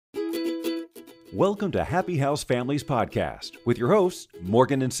Welcome to Happy House Families Podcast with your hosts,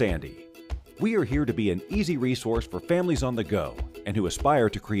 Morgan and Sandy. We are here to be an easy resource for families on the go and who aspire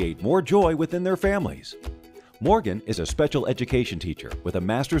to create more joy within their families. Morgan is a special education teacher with a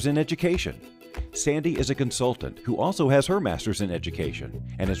master's in education. Sandy is a consultant who also has her master's in education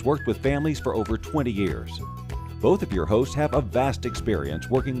and has worked with families for over 20 years. Both of your hosts have a vast experience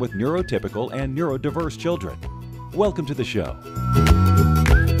working with neurotypical and neurodiverse children. Welcome to the show.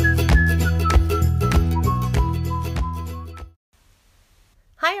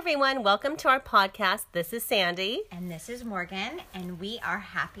 Hi everyone, welcome to our podcast. This is Sandy. And this is Morgan, and we are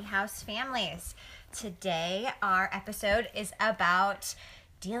Happy House Families. Today, our episode is about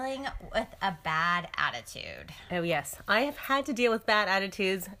dealing with a bad attitude. Oh yes, I have had to deal with bad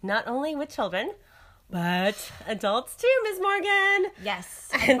attitudes, not only with children, but adults too, Ms. Morgan. Yes,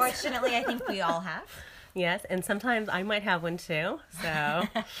 unfortunately, I think we all have. Yes, and sometimes I might have one too, so.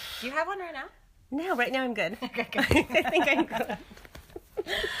 Do you have one right now? No, right now I'm good. Okay, good. I think I'm good.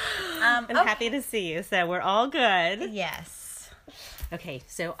 I'm happy to see you, so we're all good. Yes. Okay,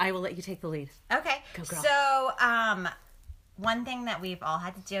 so I will let you take the lead. Okay. Go, girl. So, one thing that we've all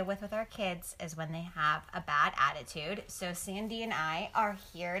had to deal with our kids is when they have a bad attitude. So Sandy and I are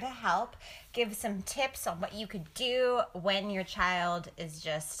here to help give some tips on what you could do when your child is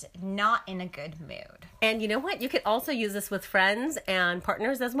just not in a good mood. And you know what? You could also use this with friends and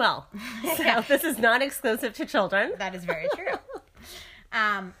partners as well. So This is not exclusive to children. That is very true.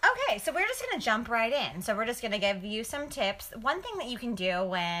 Okay, so we're just going to jump right in. So we're just going to give you some tips. One thing that you can do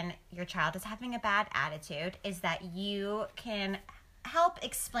when your child is having a bad attitude is that you can help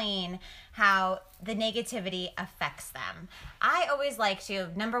explain how the negativity affects them. I always like to,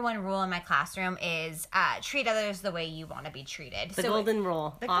 number one rule in my classroom is treat others the way you want to be treated. The golden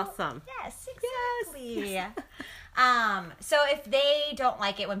rule. Awesome. Yes, exactly. Yes. So if they don't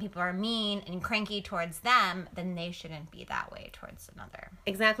like it when people are mean and cranky towards them, then they shouldn't be that way towards another.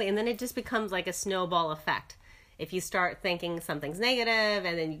 Exactly. And then it just becomes like a snowball effect. If you start thinking something's negative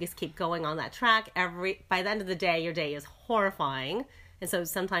and then you just keep going on that track, by the end of the day, your day is horrifying. And so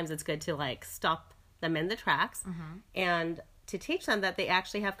sometimes it's good to like stop them in the tracks and to teach them that they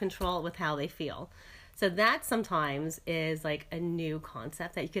actually have control with how they feel. So that sometimes is like a new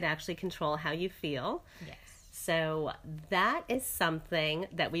concept that you could actually control how you feel. Yes. So that is something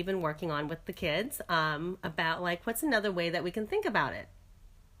that we've been working on with the kids about like what's another way that we can think about it.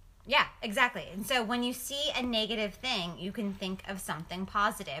 Yeah, exactly. And so when you see a negative thing, you can think of something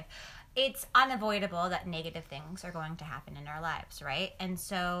positive. It's unavoidable that negative things are going to happen in our lives, right? And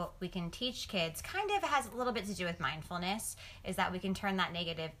so we can teach kids, kind of has a little bit to do with mindfulness, is that we can turn that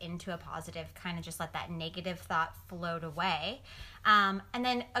negative into a positive, kind of just let that negative thought float away. And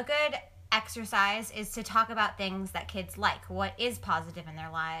then a good exercise is to talk about things that kids like. What is positive in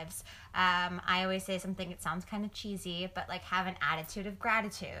their lives? I always say something that sounds kind of cheesy, but like have an attitude of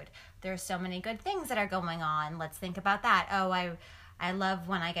gratitude. There's so many good things that are going on. Let's think about that. Oh, I love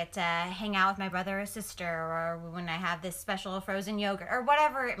when I get to hang out with my brother or sister, or when I have this special frozen yogurt, or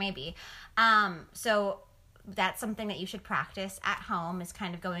whatever it may be. So that's something that you should practice at home, is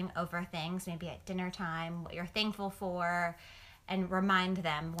kind of going over things, maybe at dinner time, what you're thankful for, and remind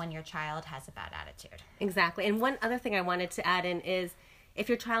them when your child has a bad attitude. Exactly. And one other thing I wanted to add in is if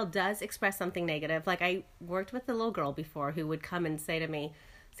your child does express something negative, like I worked with a little girl before who would come and say to me,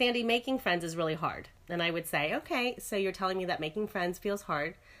 Sandy, making friends is really hard. And I would say, okay, so you're telling me that making friends feels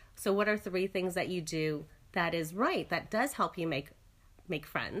hard. So what are 3 things that you do that is right, that does help you make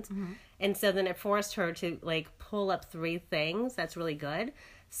friends? Mm-hmm. And so then it forced her to like pull up 3 things that's really good.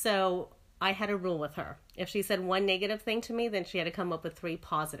 So I had a rule with her. If she said one negative thing to me, then she had to come up with 3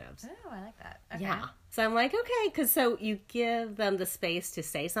 positives. Oh, I like that. Okay. Yeah. So I'm like, okay, because so you give them the space to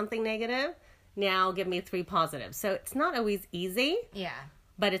say something negative. Now give me 3 positives. So it's not always easy. Yeah.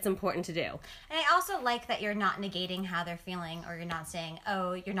 But it's important to do. And I also like that you're not negating how they're feeling, or you're not saying,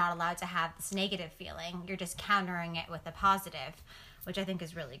 oh, you're not allowed to have this negative feeling. You're just countering it with a positive, which I think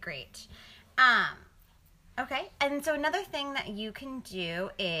is really great. Okay. And so another thing that you can do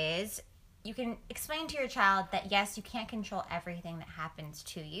is you can explain to your child that, yes, you can't control everything that happens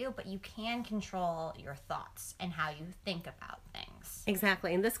to you, but you can control your thoughts and how you think about things.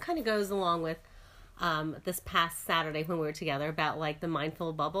 Exactly. And this kind of goes along with this past Saturday when we were together about like the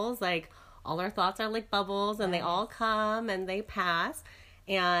mindful bubbles. Like all our thoughts are like bubbles and they all come and they pass.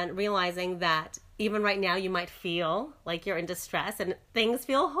 And realizing that even right now you might feel like you're in distress and things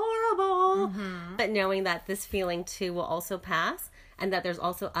feel horrible. But knowing that this feeling too will also pass, and that there's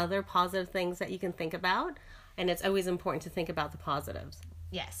also other positive things that you can think about. And it's always important to think about the positives.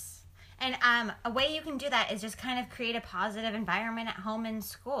 Yes. And a way you can do that is just kind of create a positive environment at home and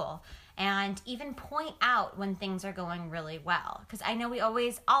school, and even point out when things are going really well. Because I know we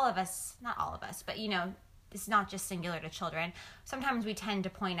always, all of us, not all of us, but you know, it's not just singular to children. Sometimes we tend to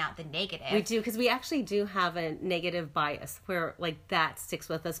point out the negative. We do, because we actually do have a negative bias where like that sticks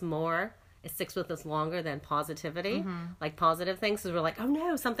with us more. It sticks with us longer than positivity, like positive things. Because we're like, oh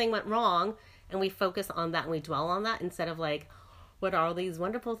no, something went wrong. And we focus on that and we dwell on that instead of like, what are all these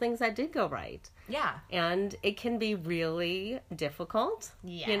wonderful things that did go right? Yeah. And it can be really difficult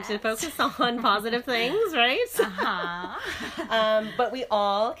Yes. to focus on positive things, right? But we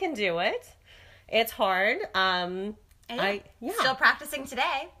all can do it. It's hard. Still practicing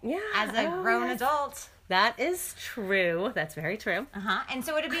today. Yeah. As a grown adult. That is true. That's very true. And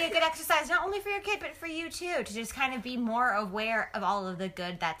so it'd be a good exercise, not only for your kid, but for you too, to just kind of be more aware of all of the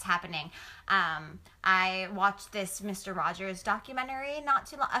good that's happening. I watched this Mr. Rogers documentary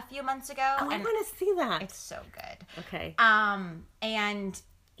a few months ago. Oh, I want to see that. It's so good. Okay. And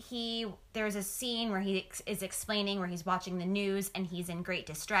there's a scene where he is explaining where he's watching the news and he's in great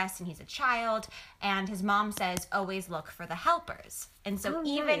distress and he's a child, and his mom says, always look for the helpers. And so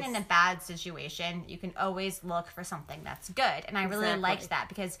even in a bad situation, you can always look for something that's good. And I really liked that,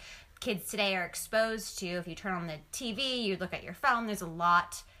 because kids today are exposed to, if you turn on the TV, you look at your phone, there's a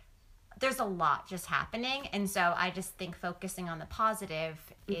lot just happening. And so I just think focusing on the positive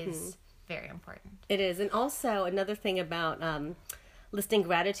is very important. It is. And also another thing about listing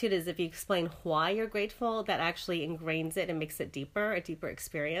gratitude is if you explain why you're grateful, that actually ingrains it and makes it a deeper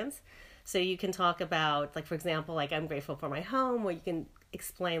experience. So you can talk about, like, for example, like, I'm grateful for my home, or you can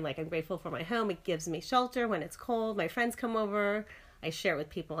explain, like, I'm grateful for my home. It gives me shelter when it's cold. My friends come over. I share it with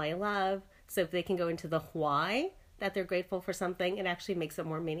people I love. So if they can go into the why that they're grateful for something, it actually makes it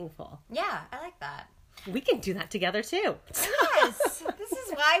more meaningful. Yeah, I like that. We can do that together, too. Yes. This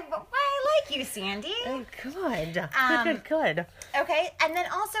is why I like you, Sandy. Oh, good. Good. Okay, and then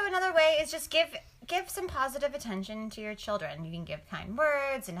also another way is just give some positive attention to your children. You can give kind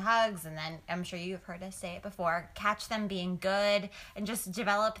words and hugs, and then I'm sure you've heard us say it before, catch them being good, and just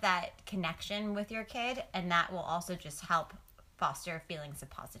develop that connection with your kid, and that will also just help foster feelings of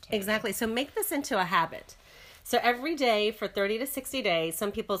positivity. Exactly. So make this into a habit. So every day for 30 to 60 days,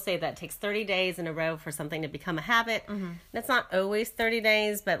 some people say that it takes 30 days in a row for something to become a habit. That's not always 30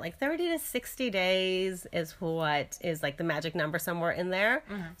 days, but like 30 to 60 days is what is like the magic number somewhere in there.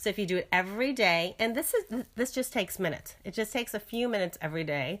 So if you do it every day, and this just takes minutes. It just takes a few minutes every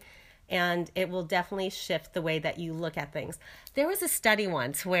day, and it will definitely shift the way that you look at things. There was a study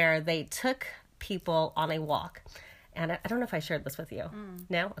once where they took people on a walk. And I don't know if I shared this with you.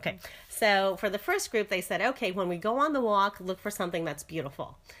 No? Okay. So for the first group, they said, okay, when we go on the walk, look for something that's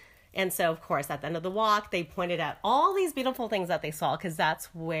beautiful. And so, of course, at the end of the walk, they pointed out all these beautiful things that they saw, because that's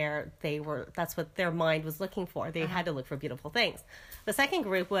what their mind was looking for. They had to look for beautiful things. The second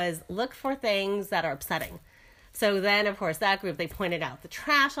group was look for things that are upsetting. So then, of course, that group, they pointed out the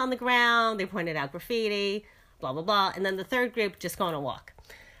trash on the ground, they pointed out graffiti, blah, blah, blah. And then the third group, just go on a walk.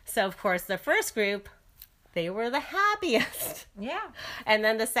 So, of course, the first group, they were the happiest. Yeah. And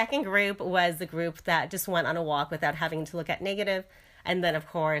then the second group was the group that just went on a walk without having to look at negative. And then, of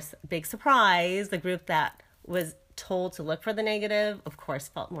course, big surprise, the group that was told to look for the negative, of course,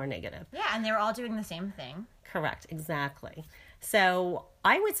 felt more negative. Yeah, and they were all doing the same thing. Correct, exactly. So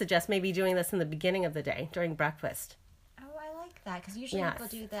I would suggest maybe doing this in the beginning of the day, during breakfast. That, because usually people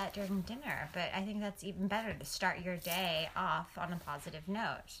do that during dinner, but I think that's even better to start your day off on a positive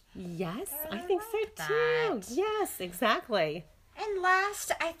note. Yes, I really think like so too. Yes, exactly. And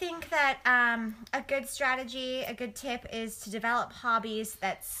last, I think that a good strategy, a good tip is to develop hobbies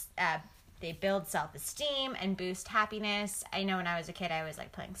that's they build self-esteem and boost happiness. I know when I was a kid, I was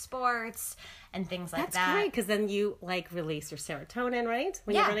like playing sports and things like that. That's great, because then you like release your serotonin, right?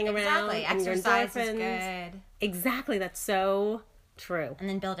 When you're running around. Exactly. And Exercise your is good. Exactly. That's so true. And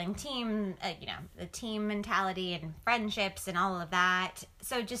then building the team mentality and friendships and all of that.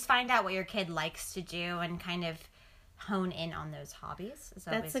 So just find out what your kid likes to do and kind of hone in on those hobbies.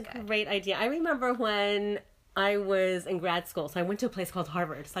 That's a great idea. I remember when I was in grad school, so I went to a place called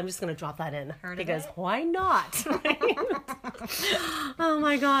Harvard. So I'm just going to drop that in. Because why not? Oh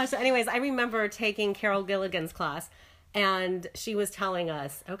my gosh. So anyways, I remember taking Carol Gilligan's class, and she was telling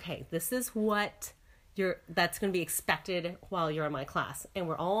us, okay, this is what that's going to be expected while you're in my class. And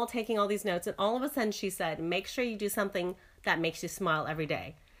we're all taking all these notes, and all of a sudden she said, make sure you do something that makes you smile every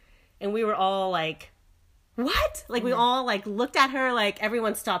day. And we were all like, what? Like, we all like looked at her, like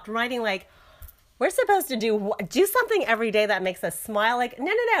everyone stopped writing, like, we're supposed to do something every day that makes us smile. Like,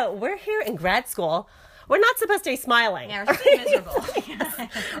 no. We're here in grad school. we're not supposed to be smiling. Yeah, we're supposed to be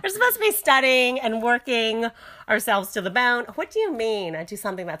miserable. We're supposed to be studying and working ourselves to the bone. What do you mean? I do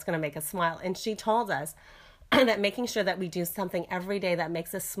something that's going to make us smile. And she told us that making sure that we do something every day that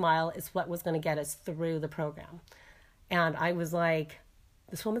makes us smile is what was going to get us through the program. And I was like,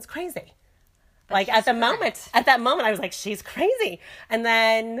 this woman's crazy. But like at that moment, I was like, she's crazy. And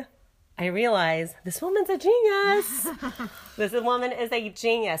then I realized this woman's a genius. This woman is a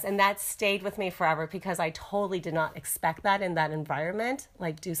genius. And that stayed with me forever because I totally did not expect that in that environment.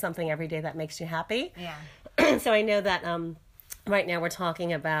 Like do something every day that makes you happy. Yeah. So I know that right now we're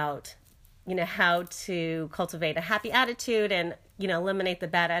talking about, how to cultivate a happy attitude and, eliminate the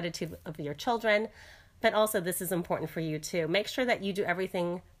bad attitude of your children. But also this is important for you too. Make sure that you do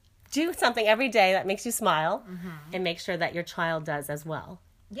something every day that makes you smile and make sure that your child does as well.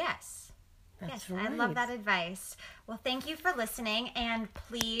 Yes. That's yes, right. I love that advice. Well, thank you for listening. And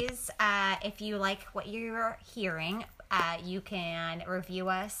please, if you like what you're hearing, you can review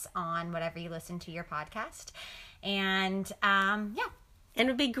us on whatever you listen to your podcast. And yeah. And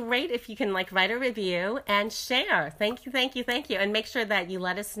it would be great if you can write a review and share. Thank you. And make sure that you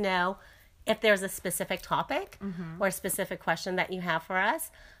let us know if there's a specific topic or a specific question that you have for us.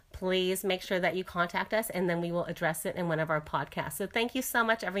 Please make sure that you contact us and then we will address it in one of our podcasts. So thank you so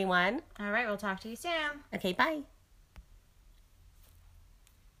much, everyone. All right, we'll talk to you soon. Okay, bye.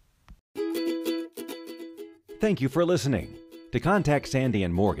 Thank you for listening. To contact Sandy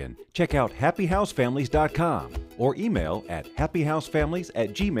and Morgan, check out happyhousefamilies.com or email at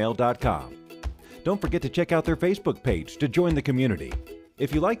happyhousefamilies@gmail.com. Don't forget to check out their Facebook page to join the community.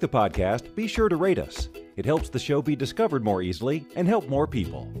 If you like the podcast, be sure to rate us. It helps the show be discovered more easily and help more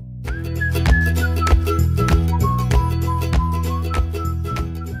people.